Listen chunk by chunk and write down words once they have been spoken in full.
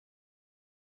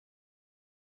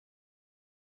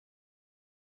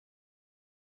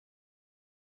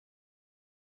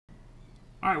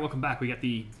All right, welcome back. We got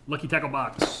the Lucky Tackle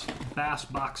Box Bass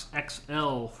Box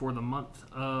XL for the month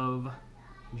of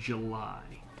July.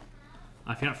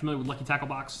 If you're not familiar with Lucky Tackle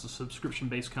Box, it's a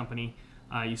subscription-based company.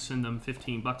 You send them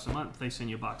 $15 a month. They send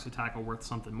you a box of tackle worth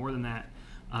something more than that.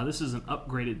 This is an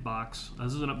upgraded box.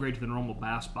 This is an upgrade to the normal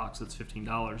Bass box that's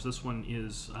 $15. This one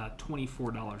is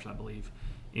 $24, I believe,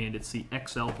 and it's the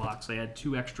XL box. They add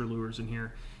 2 extra lures in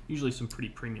here, usually some pretty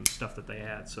premium stuff that they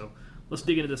add. So let's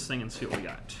dig into this thing and see what we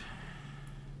got.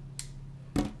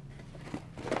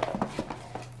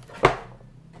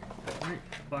 Alright,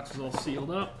 box is all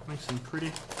sealed up, nice and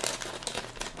pretty.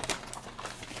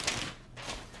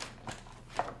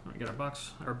 Alright, got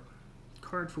our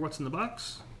card for what's in the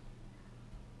box.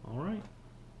 Alright.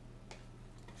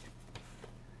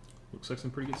 Looks like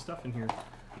some pretty good stuff in here.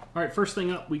 Alright, first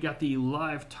thing up, we got the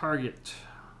Live Target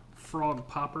Frog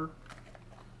Popper.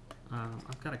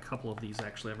 I've got a couple of these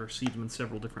actually. I've received them in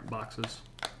several different boxes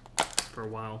for a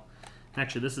while.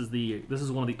 Actually, this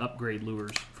is one of the upgrade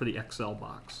lures for the XL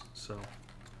box. So,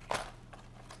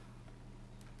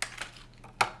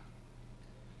 all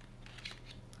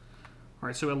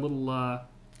right, so a little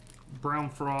brown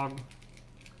frog,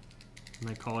 and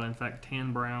they call it, in fact,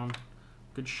 tan brown.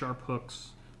 Good sharp hooks,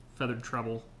 feathered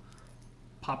treble,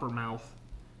 popper mouth,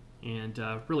 and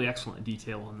really excellent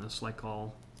detail on this, like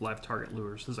all Live Target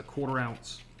lures. This is a 1/4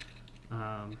 ounce,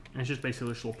 and it's just basically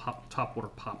this little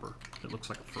topwater popper that looks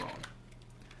like a frog.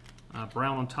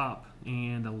 Brown on top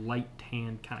and a light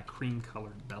tan, kind of cream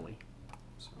colored belly.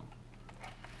 So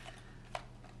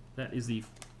that is the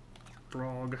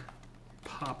frog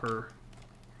popper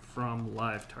from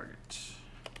Live Target.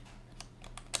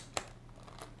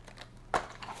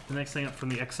 The next thing up from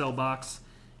the XL box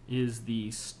is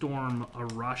the Storm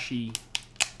Arashi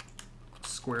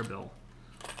square bill.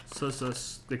 So this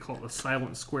is they call it the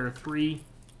Silent Square 3,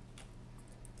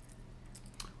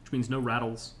 which means no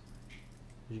rattles.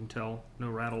 As you can tell, no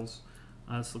rattles.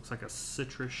 This looks like a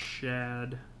citrus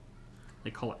shad.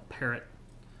 They call it parrot.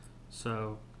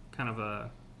 So kind of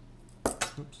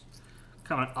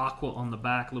an aqua on the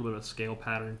back, a little bit of a scale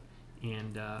pattern,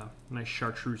 and nice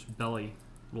chartreuse belly,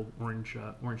 little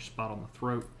orange spot on the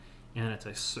throat. And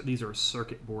these are a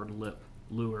circuit board lip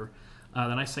lure.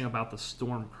 The nice thing about the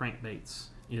Storm crankbaits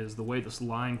is the way this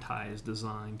line tie is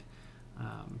designed.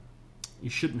 You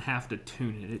shouldn't have to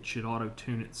tune it. It should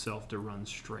auto-tune itself to run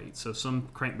straight. So some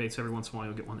crankbaits, every once in a while,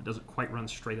 you'll get one that doesn't quite run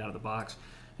straight out of the box,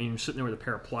 and you're sitting there with a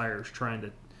pair of pliers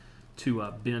trying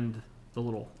to bend the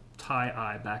little tie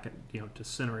eye back, to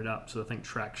center it up so the thing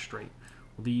tracks straight.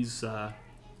 Well,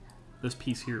 this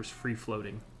piece here is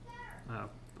free-floating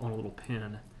on a little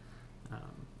pin,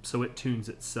 so it tunes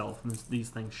itself, and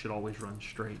these things should always run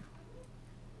straight.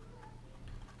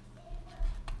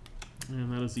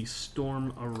 And that is the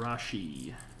Storm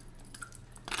Arashi.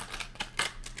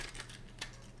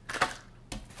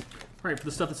 Alright, for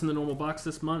the stuff that's in the normal box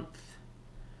this month,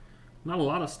 not a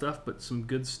lot of stuff, but some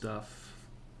good stuff.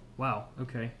 Wow,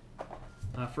 okay.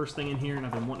 First thing in here, and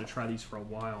I've been wanting to try these for a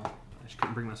while, I just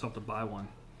couldn't bring myself to buy one,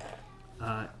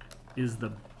 is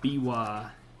the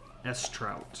Biwa S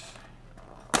Trout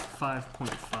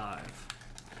 5.5.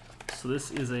 So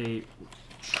this is a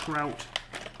trout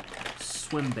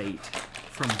swim bait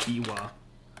from Biwa.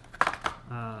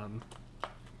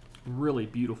 Really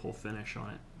beautiful finish on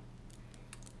it,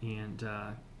 and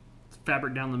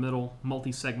fabric down the middle,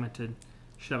 multi-segmented,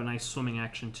 should have a nice swimming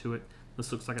action to it.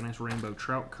 This looks like a nice rainbow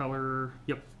trout color.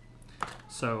 Yep.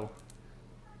 So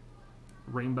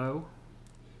rainbow,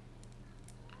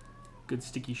 good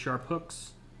sticky sharp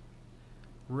hooks,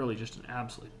 really just an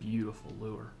absolutely beautiful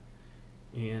lure.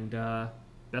 And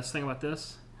best thing about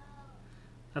this,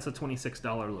 that's a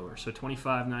 $26 lure, so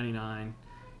 $25.99.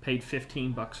 Paid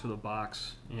 $15 for the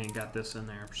box and got this in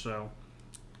there, so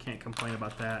can't complain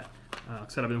about that. Like I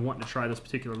said, I've been wanting to try this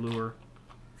particular lure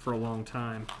for a long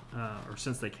time, or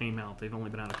since they came out. They've only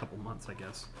been out a couple months, I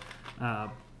guess.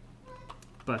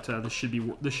 But this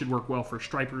should work well for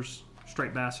stripers,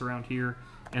 striped bass around here,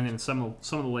 and then some of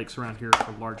the lakes around here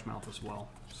for largemouth as well.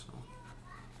 So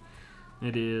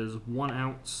it is 1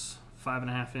 ounce,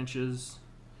 5.5 inches.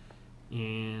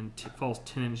 And it falls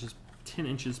 10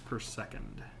 inches per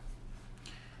second.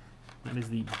 That is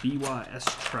the Biwa S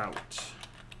Trout.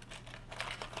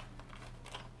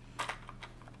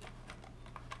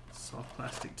 Soft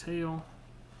plastic tail.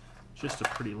 Just a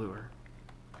pretty lure.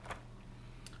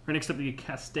 Right, next up, the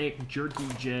Castaic Jerky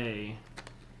J.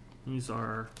 These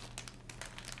are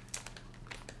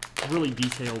really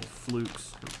detailed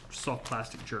flukes, soft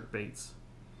plastic jerk baits.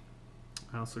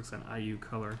 This looks like an IU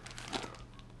color.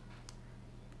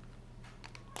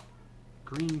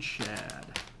 Green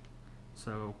shad.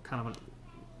 So kind of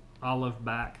olive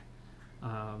back,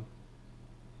 and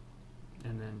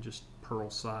then just pearl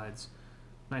sides.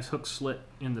 Nice hook slit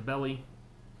in the belly.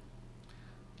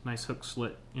 Nice hook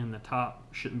slit in the top.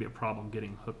 Shouldn't be a problem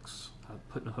getting hooks,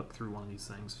 putting a hook through one of these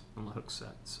things on the hook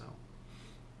set. So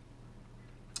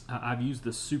I've used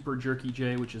the Super Jerky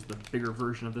J, which is the bigger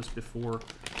version of this before.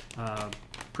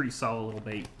 Pretty solid little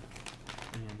bait,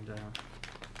 and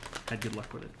had good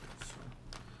luck with it. So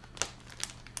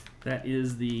that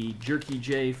is the Jerky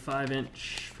J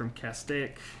 5-inch from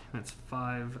Castaic. That's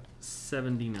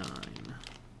 $5.79.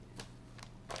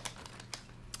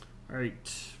 All right,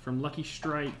 from Lucky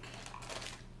Strike.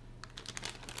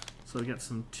 So we got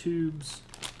some tubes.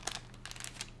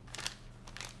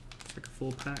 It's like a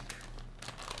full pack.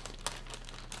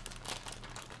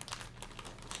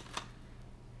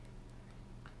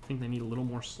 I think they need a little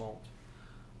more salt.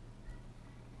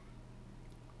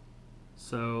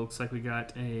 So looks like we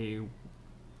got a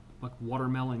like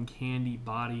watermelon candy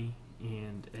body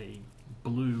and a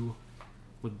blue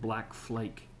with black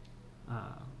flake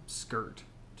skirt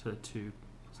to the tube.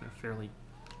 It's a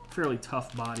fairly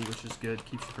tough body, which is good.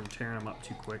 Keeps you from tearing them up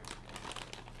too quick.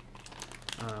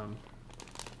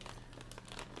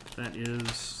 That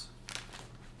is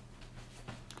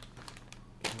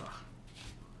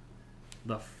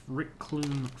the Rick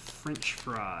Clune French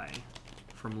fry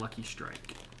from Lucky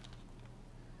Strike.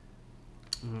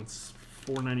 And it's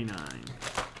 $4.99.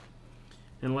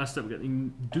 And last up, we got the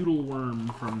Doodle Worm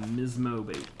from Mismo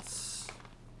Baits.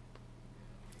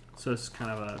 So it's kind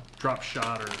of a drop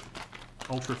shot or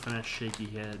ultra finesse shaky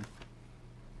head.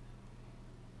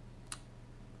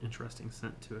 Interesting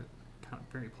scent to it. Kind of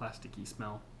very plasticky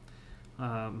smell.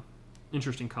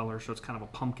 Interesting color, so it's kind of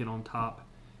a pumpkin on top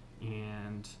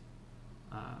and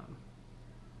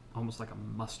almost like a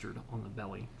mustard on the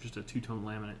belly. Just a two-tone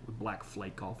laminate with black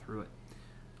flake all through it.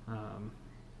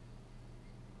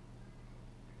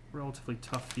 Relatively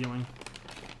tough feeling.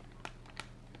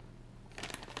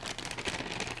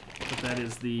 But that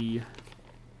is the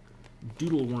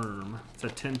Doodle Worm. It's a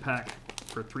 10-pack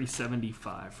for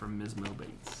 $3.75 from Mismo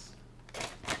Baits.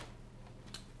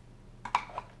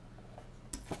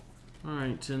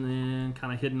 Alright, and then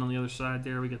kind of hidden on the other side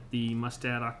there, we got the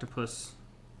Mustad Octopus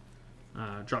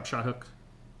drop shot hook.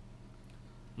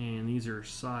 And these are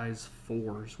size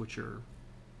 4s, which are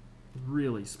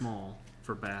really small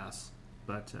for bass.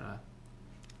 But just a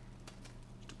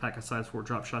pack of size 4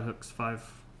 drop shot hooks,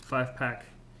 5-pack,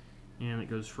 and it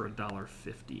goes for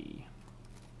 $1.50.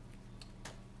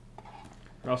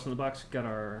 Also in the box, we've got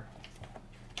our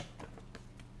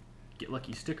Get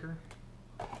Lucky sticker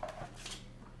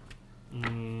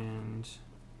and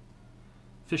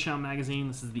Fish Hound magazine.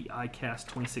 This is the iCast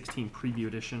 2016 preview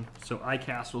edition. So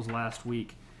iCast was last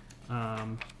week,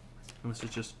 and this is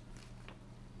just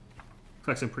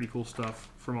like some pretty cool stuff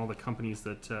from all the companies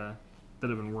that that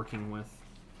have been working with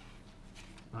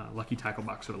Lucky Tackle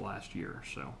Box over the last year.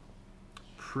 So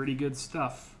pretty good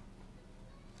stuff.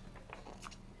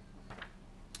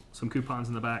 Some coupons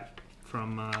in the back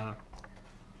from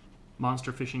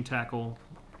Monster Fishing Tackle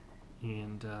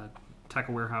and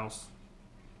Tackle Warehouse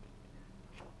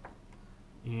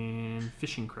and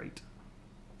Fishing Crate.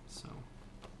 So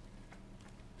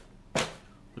have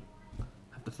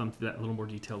to thumb through that in a little more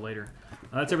detail later.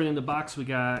 That's everything in the box. We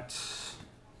got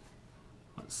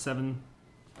what, seven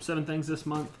things this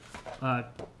month, and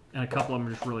a couple of them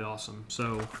are just really awesome.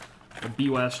 So the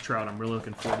BOS trout, I'm really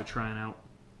looking forward to trying out,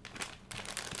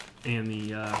 and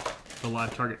the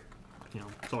live target. You know,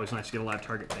 it's always nice to get a live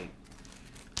target bait.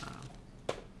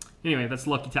 Anyway, that's the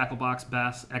Lucky Tackle Box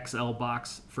Bass XL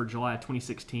box for July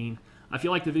 2016. If you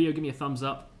like the video, give me a thumbs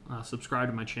up, subscribe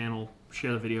to my channel,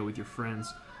 share the video with your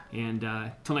friends, and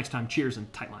until next time, cheers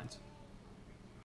and tight lines.